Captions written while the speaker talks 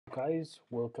guys?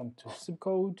 Welcome to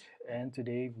Zipcode, and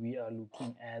today we are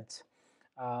looking at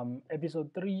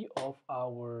episode 3 of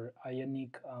our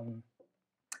Ionic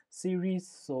series.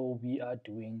 So we are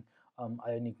doing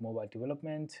Ionic mobile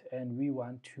development, and we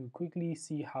want to quickly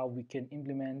see how we can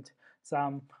implement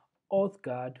some auth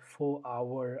guard for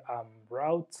our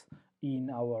routes in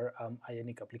our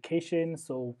Ionic application.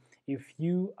 So if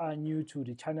you are new to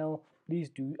the channel, please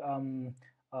do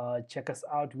check us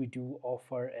out. We do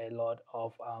offer a lot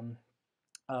of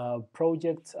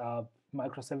projects,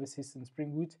 microservices in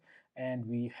Spring Boot, and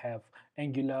we have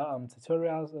Angular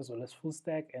tutorials as well as full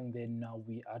stack, and then now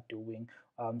we are doing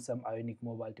some Ionic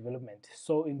mobile development.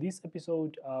 So in this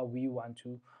episode, we want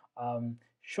to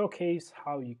showcase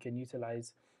how you can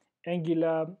utilize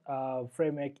Angular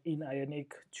framework in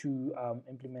Ionic to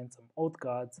implement some auth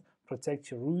guards, protect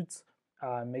your routes,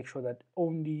 make sure that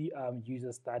only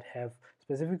users that have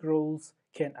specific roles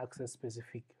can access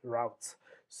specific routes.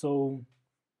 So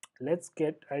let's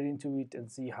get right into it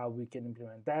and see how we can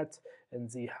implement that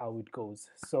and see how it goes.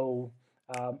 So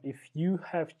if you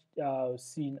have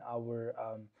seen our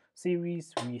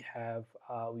series, we've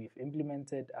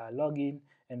implemented login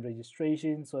and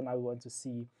registration. So now we want to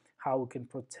see how we can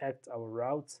protect our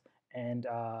routes and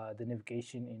the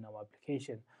navigation in our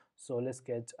application. So let's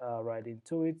get right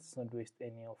into it. Let's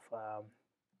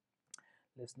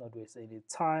not waste any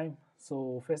time.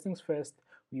 So first things first,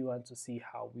 we want to see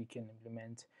how we can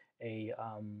implement a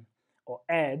or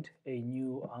add a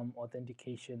new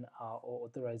authentication or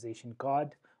authorization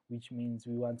guard, which means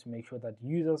we want to make sure that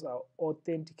users are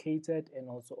authenticated and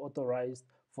also authorized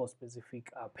for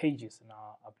specific pages in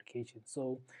our application.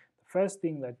 So the first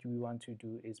thing that we want to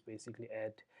do is basically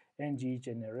add ng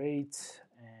generate,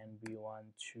 and we want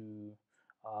to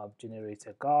generate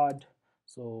a guard.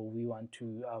 So we want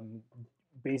to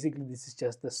basically this is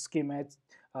just the schematics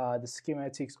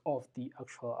of the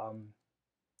actual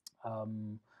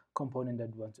component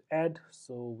that we want to add.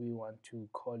 So we want to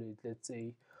call it, let's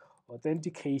say,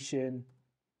 authentication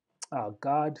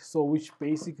guard. So which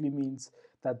basically means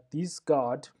that this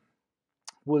guard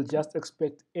will just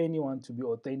expect anyone to be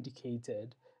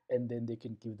authenticated, and then they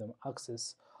can give them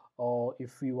access. Or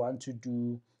if we want to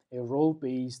do a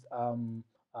role-based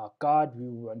guard, we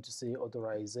want to say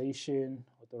authorization,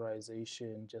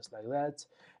 just like that.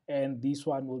 And this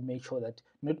one will make sure that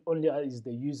not only is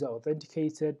the user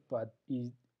authenticated, but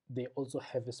they also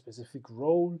have a specific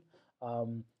role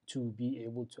to be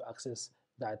able to access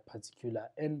that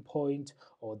particular endpoint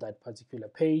or that particular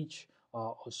page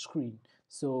or screen.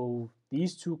 So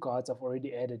these two cards I've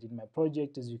already added in my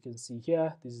project. As you can see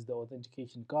here, this is the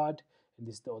authentication guard and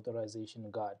this is the authorization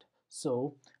guard.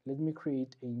 So let me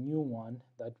create a new one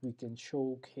that we can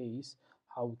showcase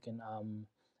how we can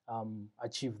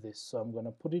achieve this. So I'm going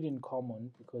to put it in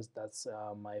common because that's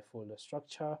my folder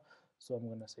structure. So I'm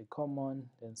going to say common,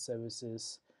 then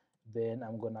services, then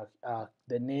I'm going to,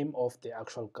 the name of the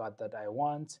actual guard that I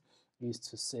want is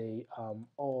to say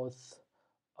auth,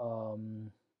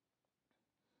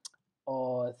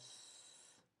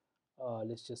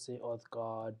 let's just say auth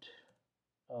guard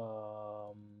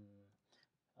um,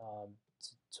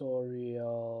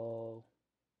 tutorial.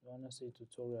 You want to say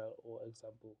tutorial or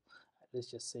example? Let's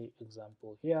just say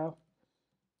example here.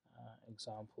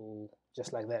 Example,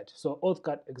 just like that. So auth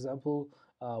guard example,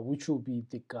 which will be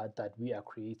the guard that we are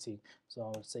creating. So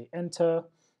I'll say enter.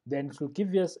 Then it will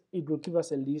give us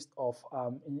a list of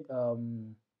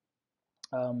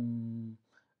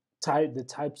the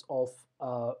types of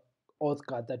auth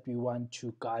guard that we want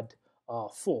to guard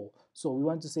for. So we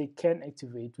want to say can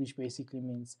activate, which basically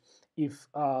means if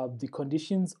the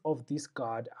conditions of this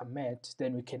guard are met,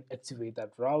 then we can activate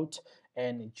that route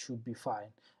and it should be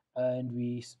fine. And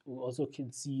we also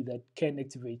can see that can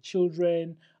activate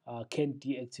children, can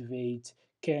deactivate,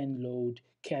 can load,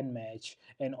 can match,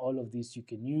 and all of these you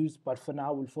can use. But for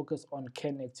now, we'll focus on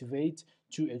can activate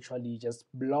to actually just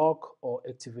block or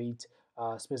activate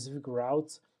specific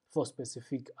routes for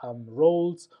specific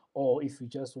roles, or if you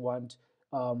just want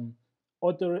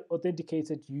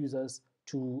authenticated users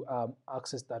to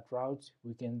access that route,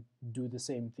 we can do the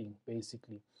same thing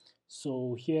basically.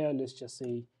 So here, let's just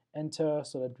say enter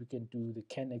so that we can do the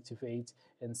can activate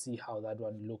and see how that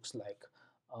one looks like.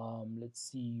 Let's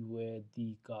see where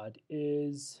the guard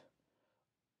is.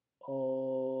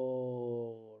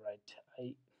 Oh, right.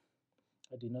 I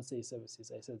did not say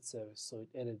services, I said service, so it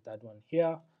added that one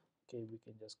here. Okay, we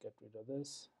can just get rid of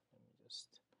this. Let me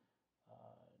just,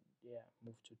 yeah,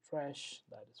 move to trash.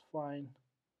 That is fine.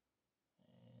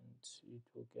 And it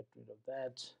will get rid of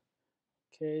that.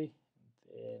 Okay,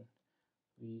 and then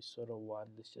we sort of want,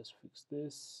 let's just fix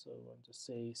this. So I want to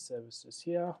say services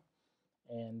here.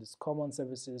 and this common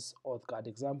services auth guard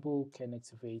example can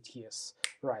activate. Yes,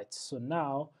 right. So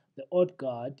now the auth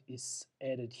guard is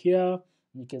added here.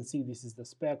 You can see this is the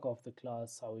spec of the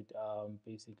class, how it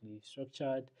basically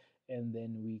structured, and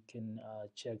then we can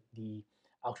check the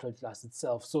actual class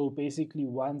itself. So basically,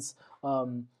 once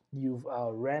you've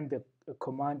ran the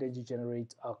command and you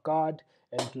generate a guard,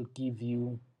 and it will give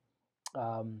you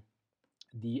um,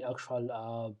 the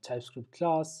actual TypeScript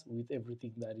class with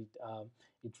everything that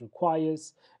it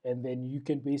requires, and then you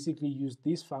can basically use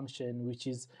this function, which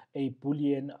is a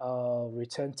Boolean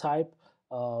return type,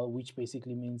 which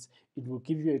basically means it will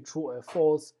give you a true or a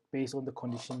false based on the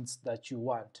conditions that you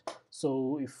want.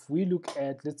 So if we look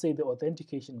at, let's say, the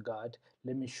authentication guard,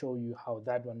 let me show you how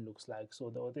that one looks like. So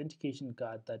the authentication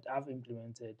guard that I've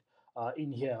implemented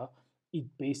in here, it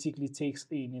basically takes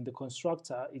in the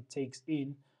constructor, it takes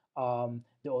in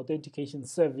the authentication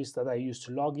service that I use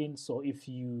to log in. So if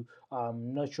you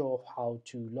not sure how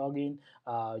to log in,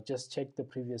 just check the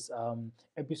previous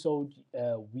episode.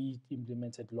 We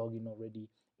implemented login already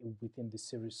within the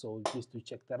series, so please do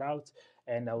check that out.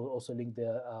 And I will also link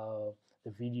the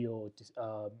video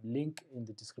link in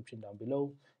the description down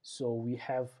below. So we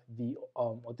have the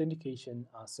authentication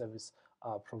service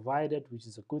provided, which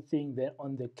is a good thing. Then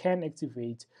on the can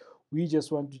activate, we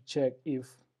just want to check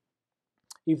if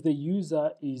the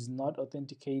user is not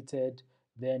authenticated,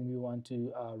 then we want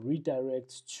to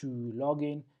redirect to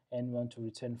login, and we want to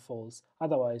return false,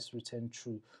 otherwise return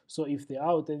true. So if they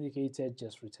are authenticated,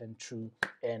 just return true,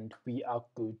 and we are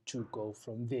good to go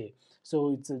from there.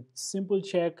 So it's a simple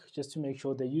check just to make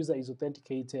sure the user is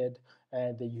authenticated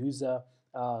and the user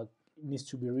needs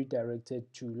to be redirected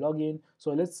to login.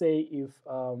 So let's say if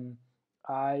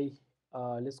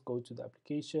let's go to the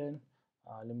application.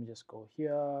 Let me just go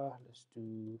here.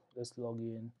 Let's log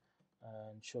in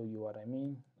and show you what I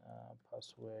mean.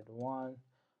 Password 1.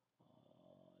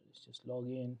 Let's just log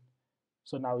in.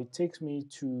 So now it takes me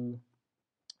to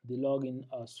the login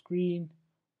screen.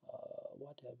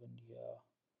 What happened here?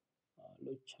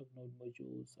 Load check node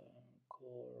modules and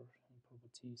core and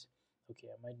properties. Okay,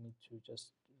 I might need to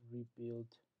just rebuild.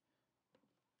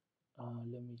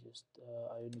 Let me just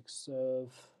Ionic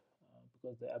serve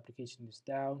because the application is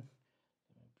down.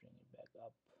 Let me bring it back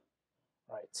up.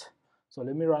 Right. So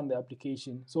let me run the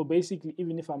application. So basically,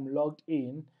 even if I'm logged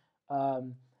in,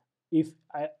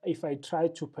 if I try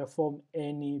to perform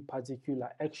any particular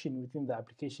action within the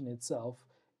application itself,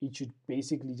 it should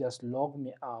basically just log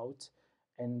me out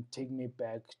and take me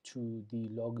back to the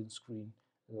login screen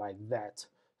like that.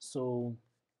 So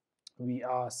we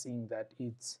are seeing that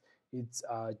it's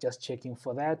just checking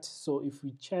for that. So if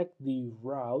we check the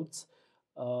routes,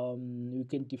 we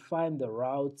can define the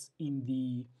routes in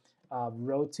the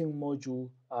routing module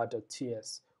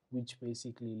 .ts, which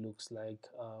basically looks like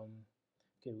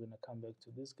okay, we're gonna come back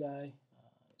to this guy.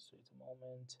 Just wait a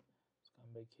moment. Let's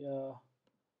come back here.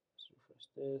 Let's refresh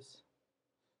this.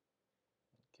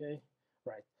 Okay,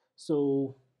 right.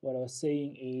 So what I was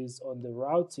saying is on the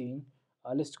routing,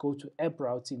 let's go to app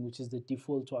routing, which is the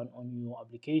default one on your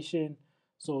application.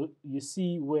 So you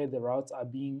see where the routes are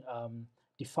being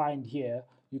defined here.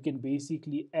 You can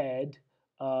basically add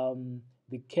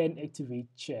the can activate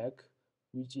check,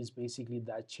 which is basically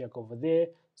that check over there.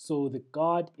 So the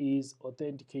guard is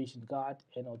authentication guard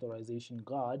and authorization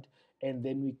guard, and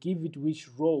then we give it which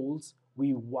roles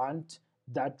we want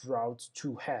that route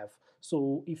to have.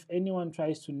 So if anyone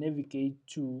tries to navigate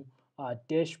to our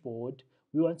dashboard,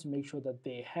 we want to make sure that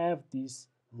they have these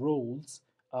roles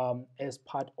as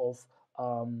part of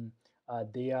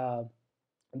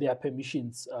their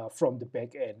permissions from the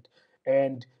back end.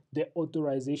 And the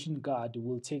authorization guard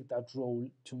will take that role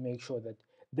to make sure that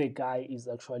the guy is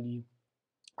actually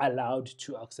allowed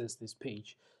to access this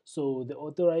page. So the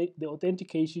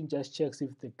authentication just checks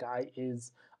if the guy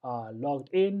is logged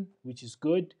in, which is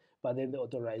good, but then the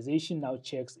authorization now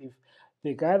checks if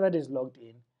the guy that is logged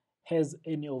in has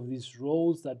any of these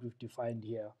roles that we've defined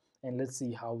here. And let's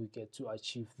see how we get to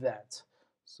achieve that.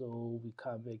 So we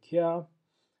come back here.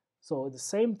 So the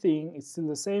same thing, it's still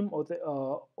the same auth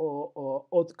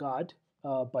guard,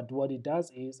 but what it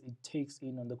does is it takes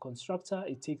in on the constructor,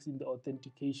 it takes in the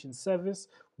authentication service,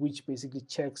 which basically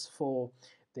checks for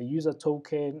the user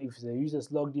token, if the user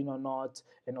is logged in or not,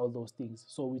 and all those things.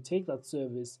 So we take that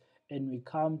service and we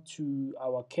come to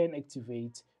our can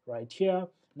activate right here.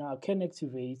 Now can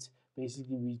activate,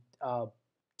 basically we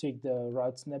take the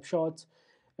route snapshot,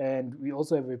 and we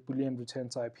also have a Boolean return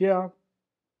type here.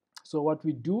 So what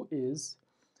we do is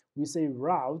we say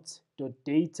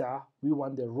route.data, we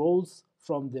want the roles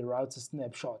from the router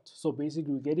snapshot. So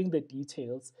basically we're getting the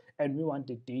details and we want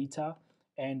the data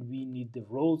and we need the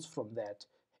roles from that.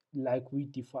 like we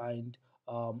defined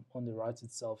on the route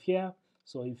itself here.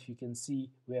 So if you can see,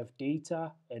 we have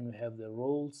data and we have the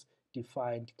roles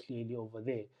defined clearly over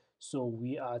there. So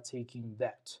we are taking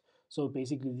that. So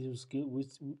basically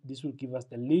this will give us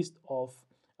the list of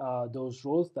those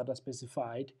roles that are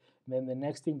specified. And then the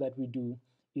next thing that we do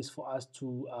is for us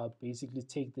to basically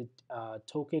take the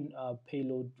token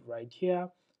payload right here.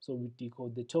 So we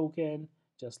decode the token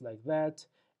just like that,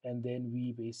 and then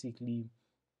we basically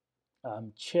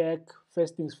check.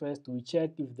 First things first, we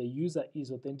check if the user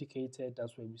is authenticated.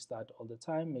 That's where we start all the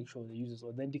time. Make sure the user is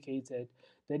authenticated.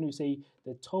 Then we say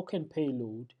the token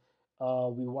payload,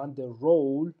 we want the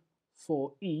role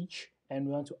for each, and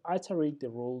we want to iterate the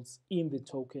roles in the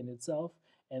token itself.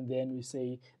 And then we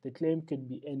say the claim can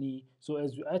be any. So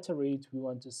as we iterate, we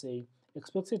want to say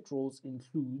expected roles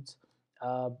includes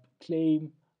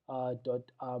claim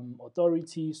dot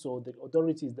authority. So the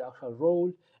authority is the actual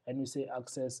role, and we say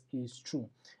access is true.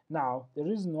 Now, the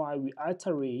reason why we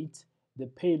iterate the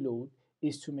payload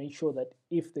is to make sure that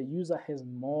if the user has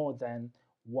more than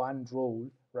one role,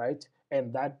 right,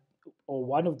 and that or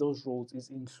one of those roles is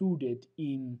included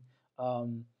in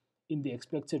the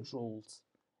expected roles,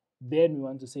 then we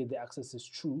want to say the access is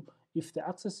true. If the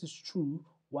access is true,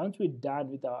 once we're done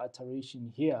with our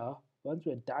iteration here, once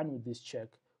we're done with this check,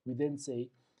 we then say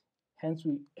hence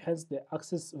the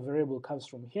access variable comes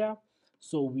from here.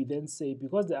 So we then say,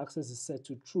 because the access is set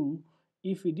to true,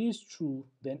 if it is true,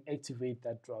 then activate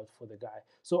that route for the guy.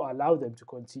 So allow them to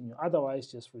continue,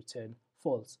 otherwise just return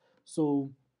false. So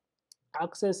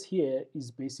access here is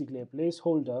basically a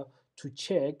placeholder to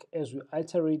check as we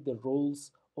iterate the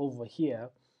roles over here,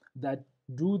 that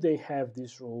do they have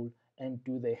this role and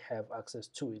do they have access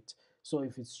to it. So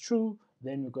if it's true,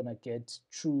 then we're gonna get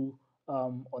true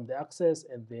on the access,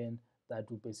 and then that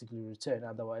will basically return.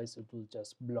 Otherwise, it will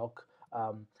just block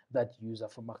that user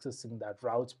from accessing that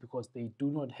route because they do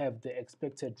not have the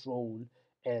expected role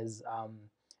as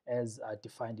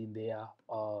defined in their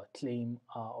claim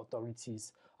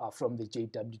authorities from the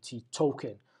JWT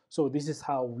token. So this is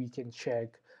how we can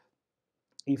check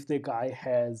if the guy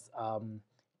has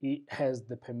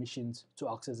the permissions to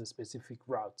access a specific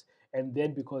route. And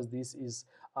then because this is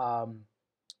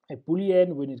a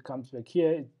boolean, when it comes back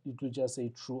here, it will just say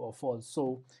true or false.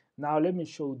 So now let me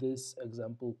show this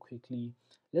example quickly.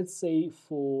 Let's say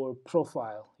for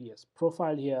profile, yes,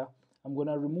 profile here, I'm going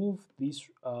to remove this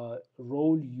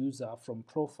role user from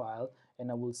profile, and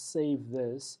I will save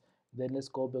this. Then let's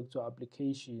go back to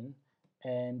application,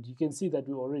 and you can see that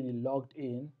we already logged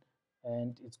in,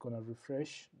 and it's going to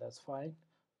refresh. That's fine.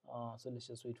 So let's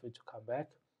just wait for it to come back.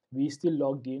 We still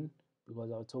logged in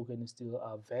because our token is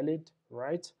still valid,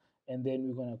 right? And then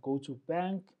we're going to go to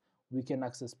bank. We can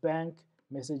access bank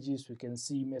messages. We can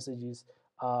see messages,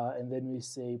 and then we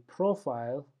say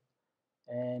profile,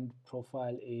 and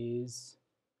profile is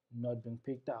not being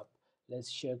picked up.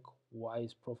 Let's check why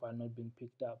is profile not being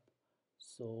picked up.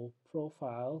 So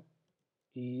profile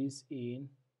is in,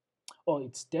 oh,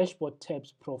 it's dashboard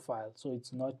tabs profile, so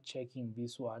it's not checking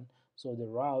this one. So the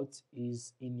route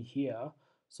is in here.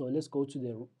 So let's go to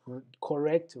the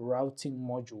correct routing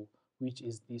module, which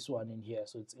is this one in here.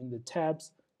 So it's in the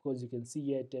tabs, because you can see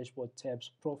here dashboard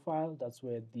tabs profile. That's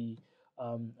where the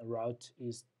route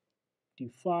is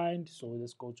defined. So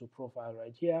let's go to profile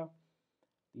right here.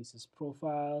 This is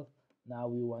profile. Now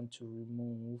we want to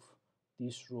remove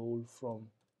this role from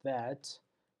that.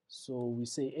 So we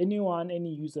say any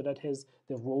user that has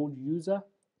the role user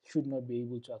should not be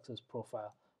able to access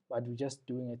profile. But we're just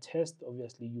doing a test.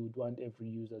 Obviously, you would want every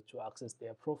user to access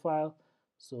their profile.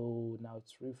 So now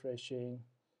it's refreshing,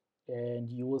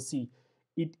 and you will see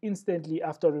it instantly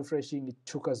after refreshing, it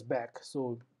took us back.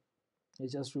 So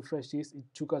let's just refresh this. It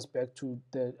took us back to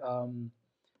the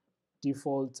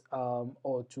default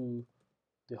or to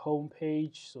the home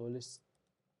page. So let's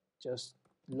just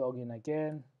log in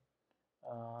again.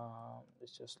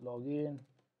 Let's just log in.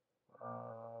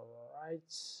 Right,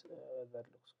 that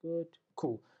looks good.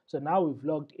 Cool. So now we've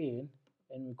logged in,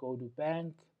 and we go to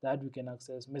bank. That we can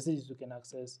access messages. We can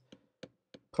access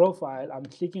profile. I'm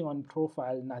clicking on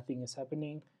profile, nothing is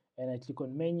happening, and I click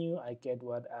on menu. I get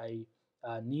what I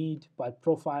need, but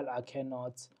profile I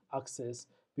cannot access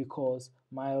because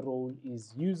my role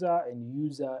is user, and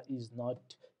user is not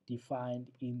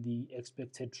defined in the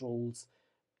expected roles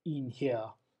in here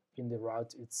in the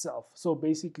route itself. So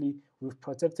basically, we've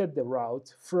protected the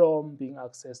route from being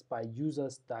accessed by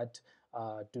users that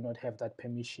do not have that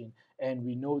permission, and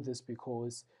we know this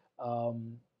because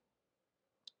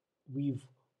we've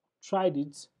tried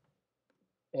it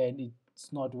and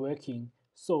it's not working.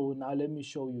 So now let me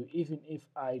show you. Even if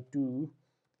I do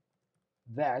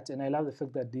that, and I love the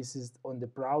fact that this is on the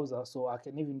browser, so I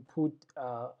can even put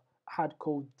hard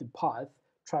code the path,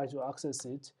 try to access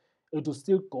it. It will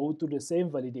still go through the same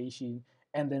validation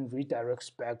and then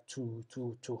redirects back to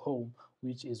home,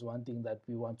 which is one thing that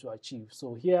we want to achieve.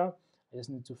 So here, I just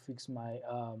need to fix my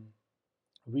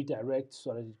redirect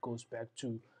so that it goes back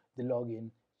to the login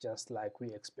just like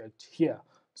we expect here.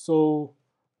 So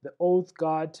the auth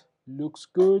guard looks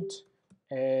good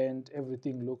and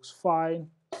everything looks fine.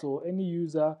 So any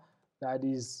user that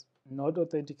is not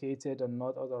authenticated or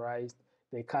not authorized,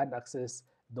 they can't access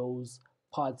those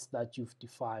parts that you've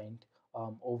defined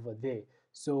over there.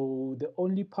 So the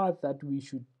only part that we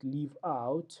should leave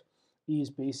out is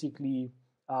basically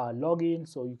login.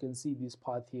 So you can see this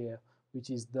path here, which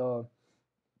is the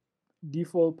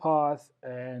default path,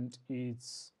 and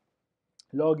it's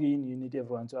login. You need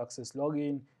everyone to access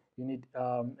login. You need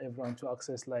everyone to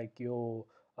access like your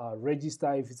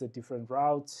register if it's a different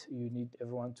route. You need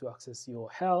everyone to access your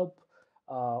help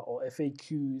or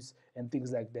FAQs and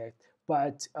things like that.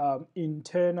 But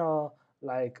internal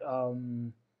like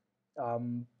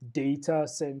data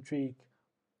centric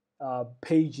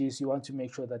pages, you want to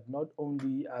make sure that not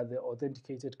only are the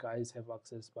authenticated guys have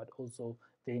access, but also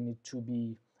they need to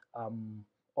be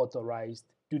authorized.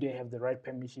 Do they have the right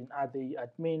permission? Are they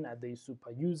admin? Are they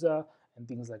super user? And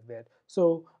things like that.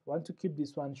 So I want to keep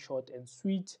this one short and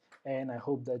sweet, and I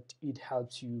hope that it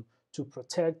helps you to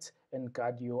protect and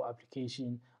guard your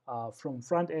application from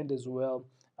front end as well.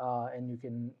 And you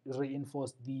can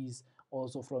reinforce these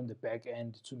also from the back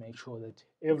end to make sure that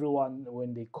everyone,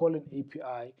 when they call an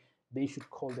API, they should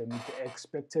call them with the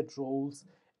expected roles,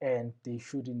 and they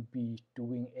shouldn't be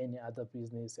doing any other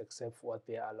business except what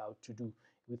they are allowed to do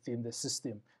within the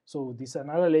system. So this is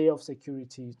another layer of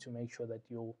security to make sure that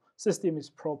your system is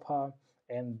proper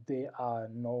and there are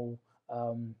no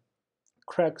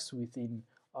cracks within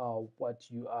what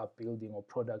you are building or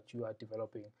product you are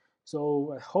developing.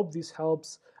 So I hope this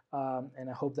helps, and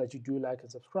I hope that you do like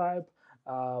and subscribe.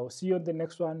 We'll see you on the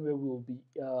next one, where we'll be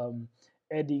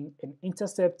adding an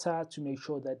interceptor to make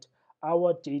sure that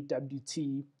our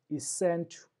JWT is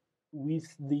sent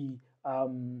with the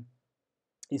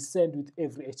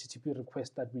every HTTP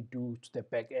request that we do to the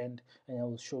back end, and I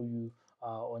will show you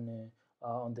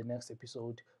on the next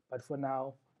episode. But for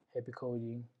now, happy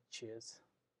coding. Cheers.